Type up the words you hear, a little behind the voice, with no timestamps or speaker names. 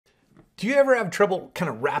Do you ever have trouble kind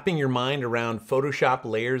of wrapping your mind around Photoshop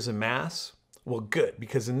layers and masks? Well, good,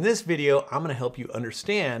 because in this video, I'm going to help you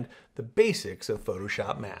understand the basics of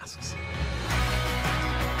Photoshop masks.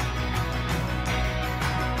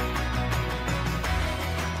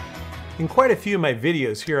 In quite a few of my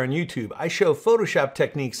videos here on YouTube, I show Photoshop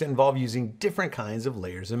techniques that involve using different kinds of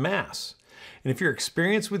layers and masks. And if you're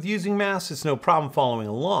experienced with using masks, it's no problem following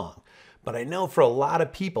along. But I know for a lot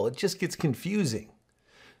of people, it just gets confusing.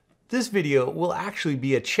 This video will actually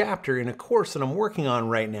be a chapter in a course that I'm working on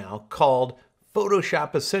right now called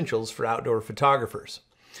Photoshop Essentials for Outdoor Photographers.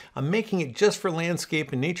 I'm making it just for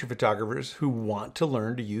landscape and nature photographers who want to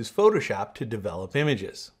learn to use Photoshop to develop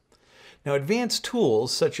images. Now, advanced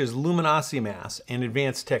tools such as luminosity masks and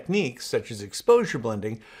advanced techniques such as exposure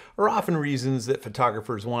blending are often reasons that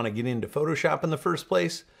photographers want to get into Photoshop in the first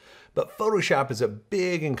place. But Photoshop is a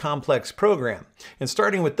big and complex program, and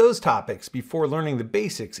starting with those topics before learning the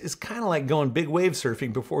basics is kind of like going big wave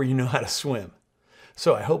surfing before you know how to swim.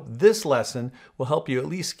 So I hope this lesson will help you at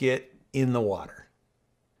least get in the water.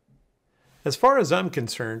 As far as I'm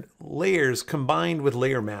concerned, layers combined with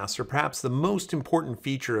layer masks are perhaps the most important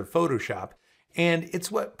feature of Photoshop, and it's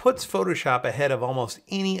what puts Photoshop ahead of almost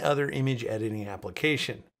any other image editing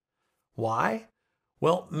application. Why?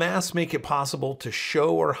 Well, masks make it possible to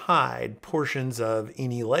show or hide portions of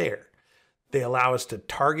any layer. They allow us to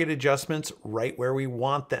target adjustments right where we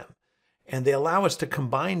want them. And they allow us to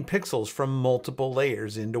combine pixels from multiple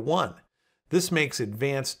layers into one. This makes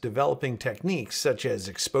advanced developing techniques such as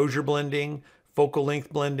exposure blending, focal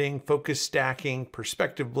length blending, focus stacking,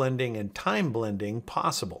 perspective blending, and time blending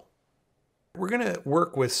possible. We're going to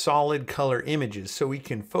work with solid color images so we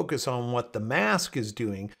can focus on what the mask is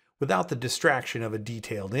doing without the distraction of a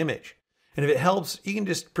detailed image. And if it helps, you can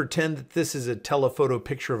just pretend that this is a telephoto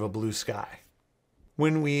picture of a blue sky.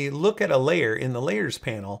 When we look at a layer in the Layers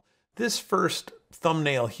panel, this first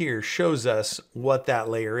thumbnail here shows us what that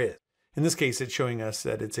layer is. In this case, it's showing us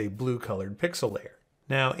that it's a blue colored pixel layer.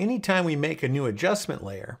 Now, anytime we make a new adjustment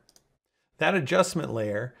layer, that adjustment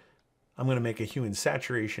layer, I'm going to make a hue and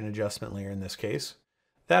saturation adjustment layer in this case,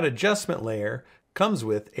 that adjustment layer comes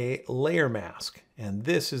with a layer mask, and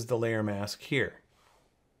this is the layer mask here.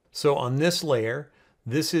 So on this layer,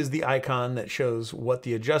 this is the icon that shows what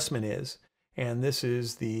the adjustment is, and this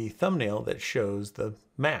is the thumbnail that shows the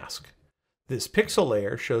mask. This pixel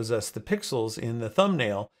layer shows us the pixels in the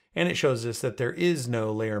thumbnail, and it shows us that there is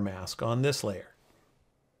no layer mask on this layer.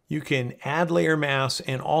 You can add layer masks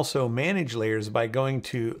and also manage layers by going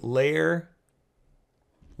to Layer,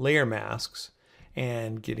 Layer Masks,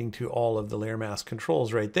 and getting to all of the layer mask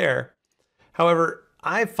controls right there. However,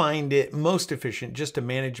 I find it most efficient just to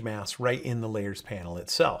manage masks right in the Layers panel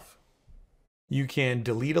itself. You can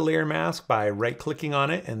delete a layer mask by right-clicking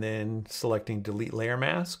on it and then selecting Delete Layer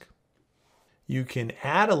Mask. You can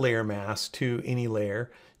add a layer mask to any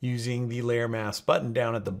layer using the Layer Mask button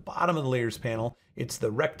down at the bottom of the Layers panel. It's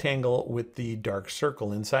the rectangle with the dark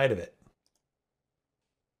circle inside of it.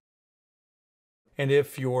 And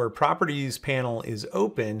if your properties panel is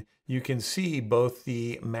open, you can see both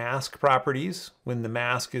the mask properties when the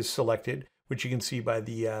mask is selected, which you can see by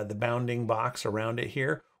the bounding box around it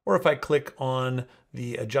here. Or if I click on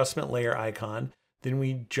the adjustment layer icon, then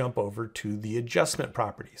we jump over to the adjustment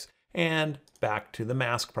properties and back to the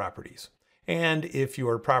mask properties. And if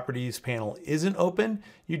your properties panel isn't open,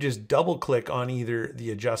 you just double click on either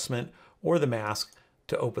the adjustment or the mask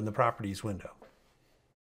to open the properties window.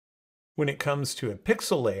 When it comes to a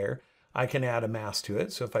pixel layer, I can add a mask to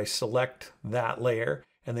it. So if I select that layer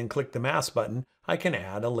and then click the mask button, I can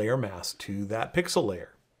add a layer mask to that pixel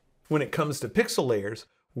layer. When it comes to pixel layers,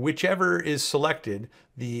 whichever is selected,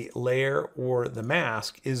 the layer or the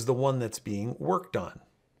mask is the one that's being worked on.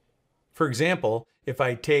 For example, if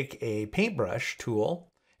I take a paintbrush tool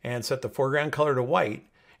and set the foreground color to white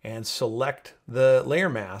and select the layer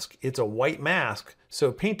mask, it's a white mask.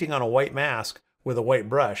 So painting on a white mask with a white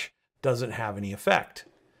brush doesn't have any effect.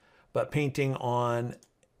 But painting on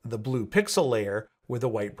the blue pixel layer with a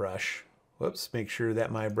white brush, whoops, make sure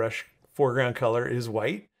that my brush foreground color is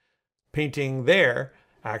white. Painting there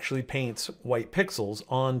actually paints white pixels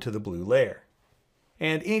onto the blue layer.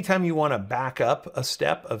 And anytime you want to back up a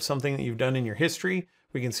step of something that you've done in your history,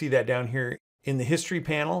 we can see that down here in the history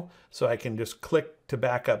panel. So I can just click to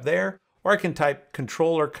back up there, or I can type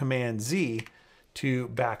Control or Command Z to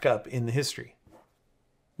back up in the history.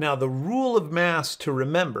 Now, the rule of masks to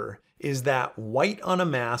remember is that white on a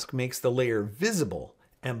mask makes the layer visible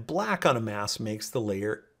and black on a mask makes the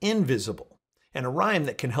layer invisible. And a rhyme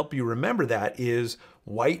that can help you remember that is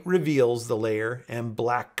white reveals the layer and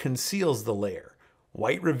black conceals the layer.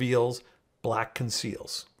 White reveals, black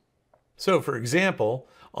conceals. So for example,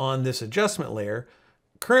 on this adjustment layer,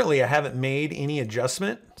 currently I haven't made any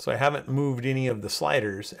adjustment, so I haven't moved any of the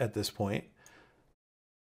sliders at this point.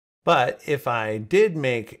 But if I did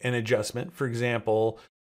make an adjustment, for example,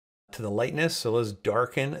 to the lightness, so let's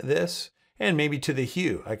darken this, and maybe to the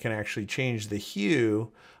hue. I can actually change the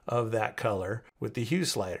hue of that color with the hue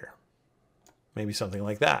slider. Maybe something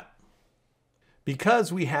like that.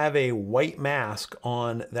 Because we have a white mask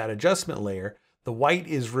on that adjustment layer, the white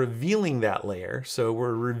is revealing that layer, so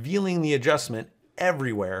we're revealing the adjustment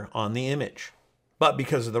everywhere on the image. But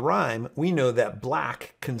because of the rhyme, we know that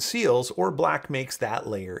black conceals, or black makes that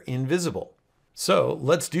layer invisible. So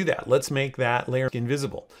let's do that. Let's make that layer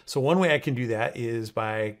invisible. So one way I can do that is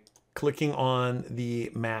by clicking on the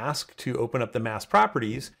mask to open up the mask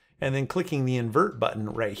properties, and then clicking the invert button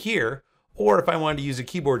right here. Or if I wanted to use a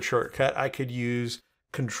keyboard shortcut, I could use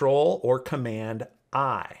Control or Command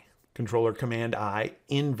I. Control or Command I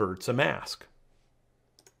inverts a mask.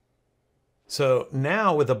 So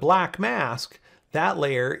now with a black mask, that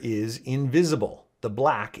layer is invisible. The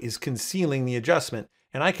black is concealing the adjustment,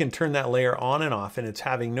 and I can turn that layer on and off, and it's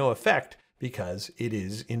having no effect because it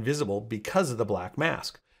is invisible because of the black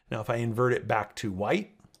mask. Now if I invert it back to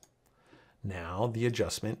white, now the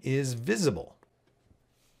adjustment is visible.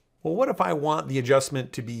 Well, what if I want the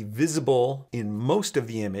adjustment to be visible in most of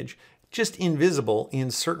the image, just invisible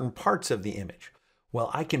in certain parts of the image?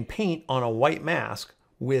 Well, I can paint on a white mask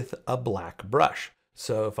with a black brush.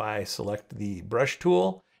 So if I select the brush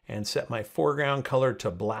tool and set my foreground color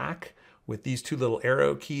to black, with these two little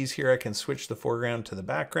arrow keys here, I can switch the foreground to the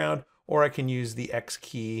background, or I can use the X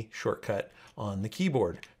key shortcut on the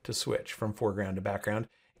keyboard to switch from foreground to background.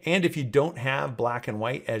 And if you don't have black and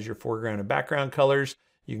white as your foreground and background colors,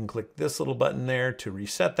 you can click this little button there to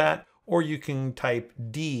reset that, or you can type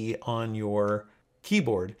D on your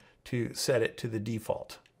keyboard to set it to the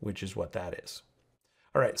default, which is what that is.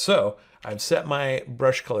 All right, so I've set my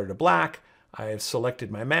brush color to black, I've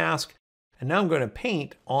selected my mask, and now I'm going to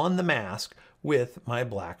paint on the mask with my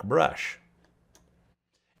black brush.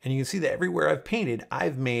 And you can see that everywhere I've painted,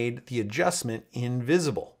 I've made the adjustment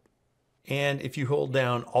invisible. And if you hold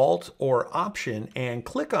down Alt or Option and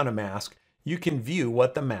click on a mask, you can view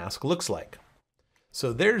what the mask looks like.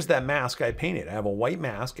 So there's that mask I painted. I have a white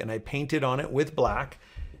mask and I painted on it with black.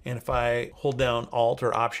 And if I hold down Alt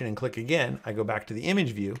or Option and click again, I go back to the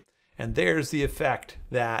image view, and there's the effect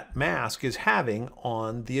that mask is having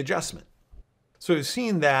on the adjustment. So we've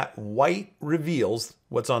seen that white reveals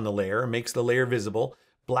what's on the layer, makes the layer visible,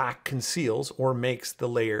 black conceals or makes the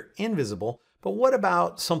layer invisible. But what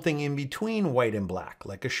about something in between white and black,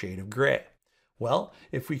 like a shade of gray? Well,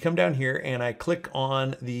 if we come down here and I click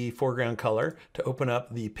on the foreground color to open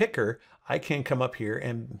up the picker, I can come up here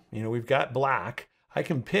and, we've got black. I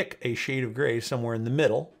can pick a shade of gray somewhere in the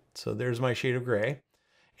middle. So there's my shade of gray.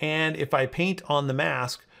 And if I paint on the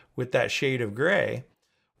mask with that shade of gray,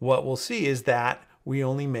 what we'll see is that we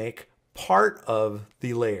only make part of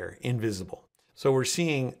the layer invisible. So we're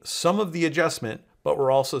seeing some of the adjustment, but we're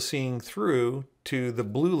also seeing through to the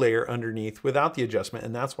blue layer underneath without the adjustment,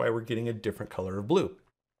 and that's why we're getting a different color of blue.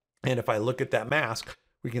 And if I look at that mask,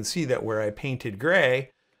 we can see that where I painted gray,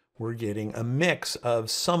 we're getting a mix of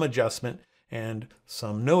some adjustment and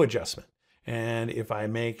some no adjustment. And if I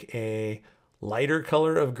make a lighter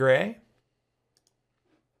color of gray,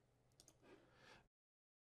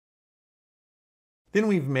 then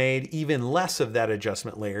we've made even less of that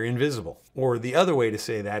adjustment layer invisible. Or the other way to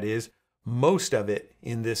say that is most of it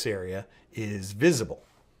in this area is visible.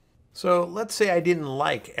 So let's say I didn't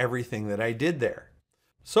like everything that I did there.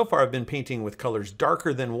 So far I've been painting with colors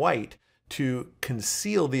darker than white to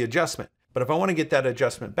conceal the adjustment. But if I want to get that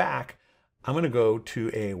adjustment back, I'm going to go to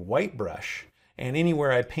a white brush, and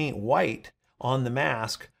anywhere I paint white on the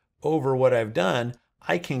mask over what I've done,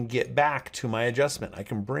 I can get back to my adjustment. I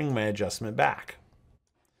can bring my adjustment back.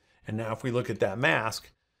 And now if we look at that mask,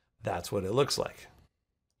 that's what it looks like.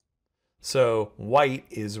 So white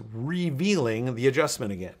is revealing the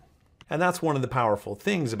adjustment again. And that's one of the powerful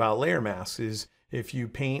things about layer masks is if you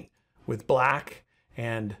paint with black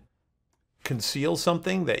and conceal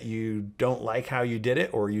something that you don't like how you did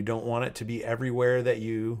it, or you don't want it to be everywhere that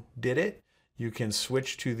you did it, you can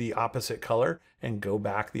switch to the opposite color and go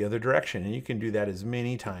back the other direction. And you can do that as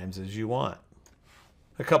many times as you want.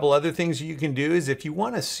 A couple other things you can do is if you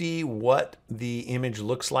want to see what the image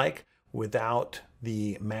looks like without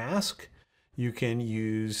the mask, you can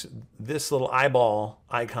use this little eyeball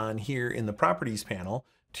icon here in the properties panel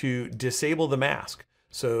to disable the mask.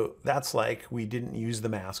 So that's like we didn't use the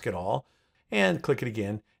mask at all. and click it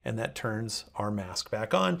again, and that turns our mask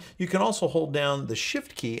back on. You can also hold down the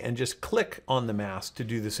Shift key and just click on the mask to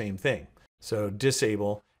do the same thing. So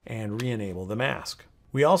disable and re-enable the mask.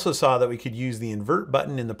 We also saw that we could use the invert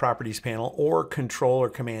button in the properties panel or Control or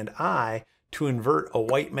Command I to invert a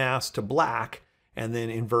white mask to black and then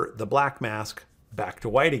invert the black mask back to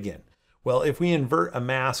white again. Well, if we invert a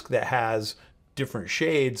mask that has different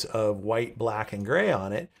shades of white, black, and gray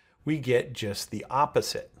on it, we get just the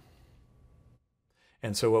opposite.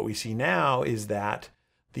 And so what we see now is that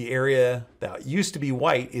the area that used to be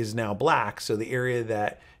white is now black. So the area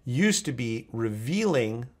that used to be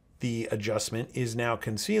revealing the adjustment is now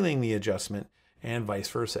concealing the adjustment, and vice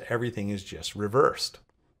versa. Everything is just reversed.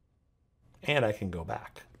 And I can go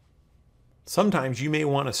back. Sometimes you may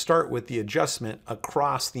want to start with the adjustment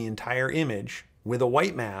across the entire image with a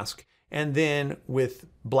white mask, and then with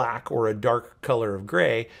black or a dark color of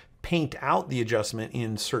gray, paint out the adjustment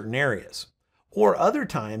in certain areas. Or other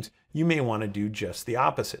times, you may want to do just the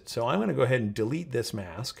opposite. So I'm going to go ahead and delete this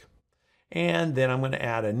mask, and then I'm going to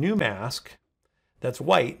add a new mask that's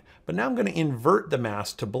white, but now I'm going to invert the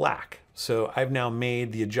mask to black. So I've now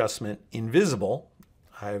made the adjustment invisible.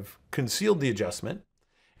 I've concealed the adjustment,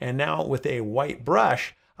 and now with a white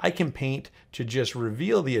brush, I can paint to just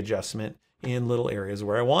reveal the adjustment in little areas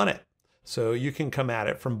where I want it. So you can come at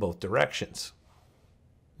it from both directions.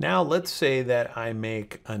 Now let's say that I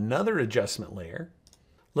make another adjustment layer.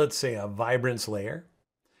 Let's say a vibrance layer,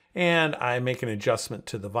 and I make an adjustment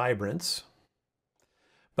to the vibrance.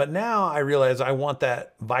 But now I realize I want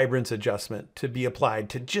that vibrance adjustment to be applied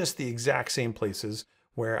to just the exact same places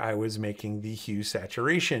where I was making the hue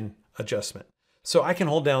saturation adjustment. So I can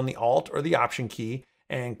hold down the Alt or the Option key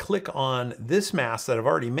and click on this mask that I've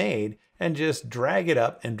already made and just drag it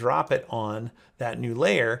up and drop it on that new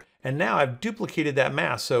layer. And now I've duplicated that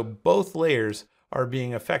mask, so both layers are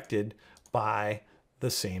being affected by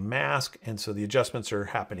the same mask, and so the adjustments are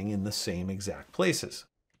happening in the same exact places.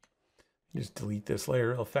 Just delete this layer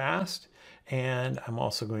real fast, and I'm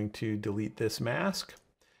also going to delete this mask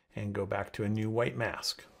and go back to a new white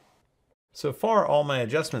mask. So far, all my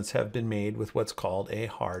adjustments have been made with what's called a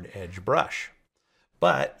hard edge brush.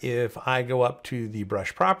 But if I go up to the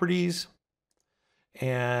brush properties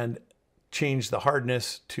and change the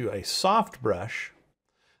hardness to a soft brush,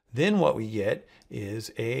 then what we get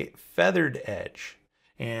is a feathered edge.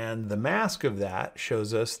 And the mask of that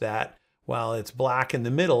shows us that while it's black in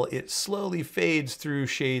the middle, it slowly fades through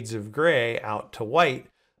shades of gray out to white.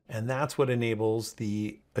 And that's what enables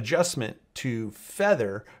the adjustment to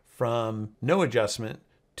feather from no adjustment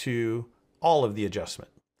to all of the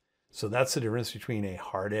adjustment. So that's the difference between a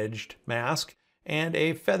hard-edged mask and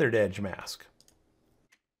a feathered edge mask.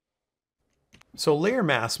 So layer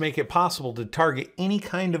masks make it possible to target any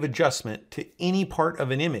kind of adjustment to any part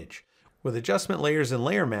of an image. With adjustment layers and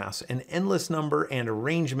layer masks, an endless number and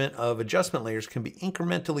arrangement of adjustment layers can be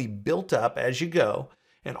incrementally built up as you go,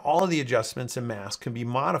 and all of the adjustments and masks can be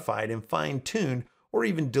modified and fine-tuned or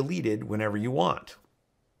even deleted whenever you want.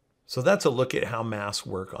 So that's a look at how masks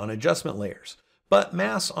work on adjustment layers. But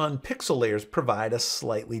masks on pixel layers provide a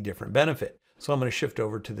slightly different benefit. So I'm going to shift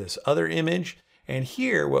over to this other image, and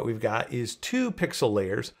here what we've got is two pixel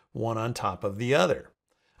layers, one on top of the other.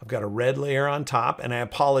 I've got a red layer on top, and I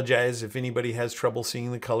apologize if anybody has trouble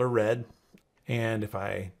seeing the color red. And if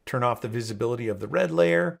I turn off the visibility of the red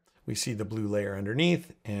layer, we see the blue layer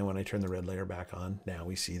underneath. And when I turn the red layer back on, now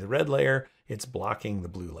we see the red layer. It's blocking the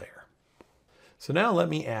blue layer. So now let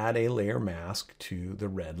me add a layer mask to the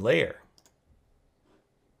red layer.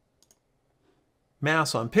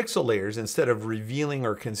 Masks on pixel layers, instead of revealing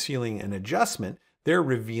or concealing an adjustment, they're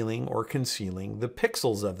revealing or concealing the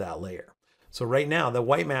pixels of that layer. So right now, the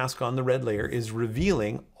white mask on the red layer is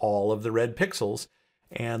revealing all of the red pixels,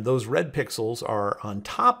 and those red pixels are on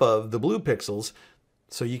top of the blue pixels,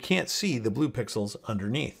 so you can't see the blue pixels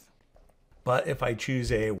underneath. But if I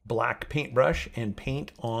choose a black paintbrush and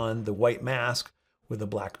paint on the white mask with a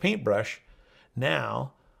black paintbrush,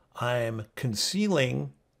 now I'm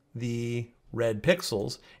concealing the red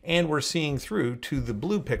pixels, and we're seeing through to the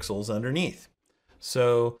blue pixels underneath.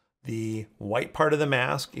 So the white part of the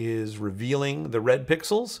mask is revealing the red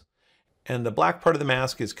pixels, and the black part of the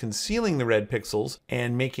mask is concealing the red pixels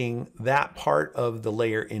and making that part of the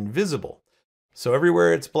layer invisible. So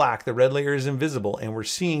everywhere it's black, the red layer is invisible, and we're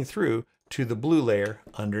seeing through to the blue layer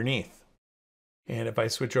underneath. And if I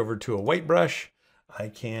switch over to a white brush, I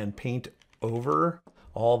can paint over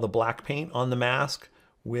all the black paint on the mask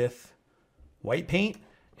with white paint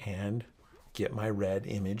and get my red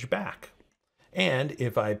image back. And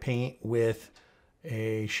if I paint with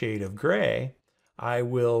a shade of gray, I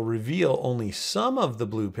will reveal only some of the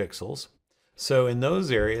blue pixels, So in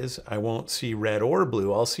those areas, I won't see red or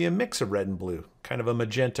blue. I'll see a mix of red and blue, kind of a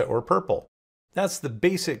magenta or purple. That's the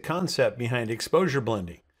basic concept behind exposure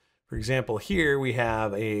blending. For example, here we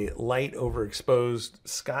have a light overexposed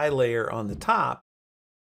sky layer on the top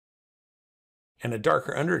and a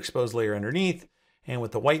darker underexposed layer underneath. And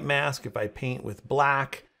with the white mask, if I paint with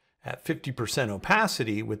black at 50%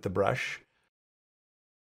 opacity with the brush,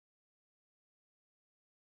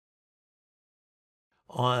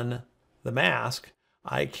 on the mask,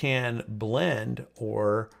 I can blend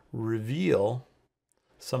or reveal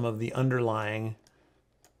some of the underlying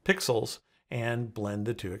pixels and blend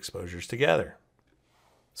the two exposures together.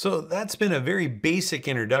 So that's been a very basic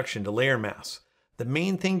introduction to layer masks. The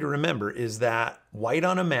main thing to remember is that white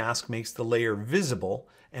on a mask makes the layer visible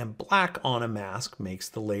and black on a mask makes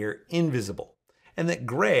the layer invisible, and that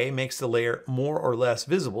gray makes the layer more or less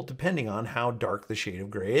visible depending on how dark the shade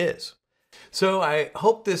of gray is. So I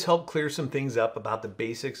hope this helped clear some things up about the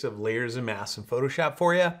basics of layers and masks in Photoshop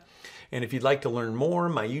for you. And if you'd like to learn more,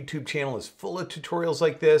 my YouTube channel is full of tutorials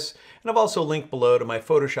like this, and I've also linked below to my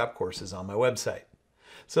Photoshop courses on my website.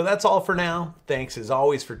 So that's all for now. Thanks as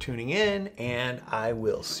always for tuning in, and I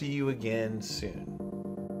will see you again soon.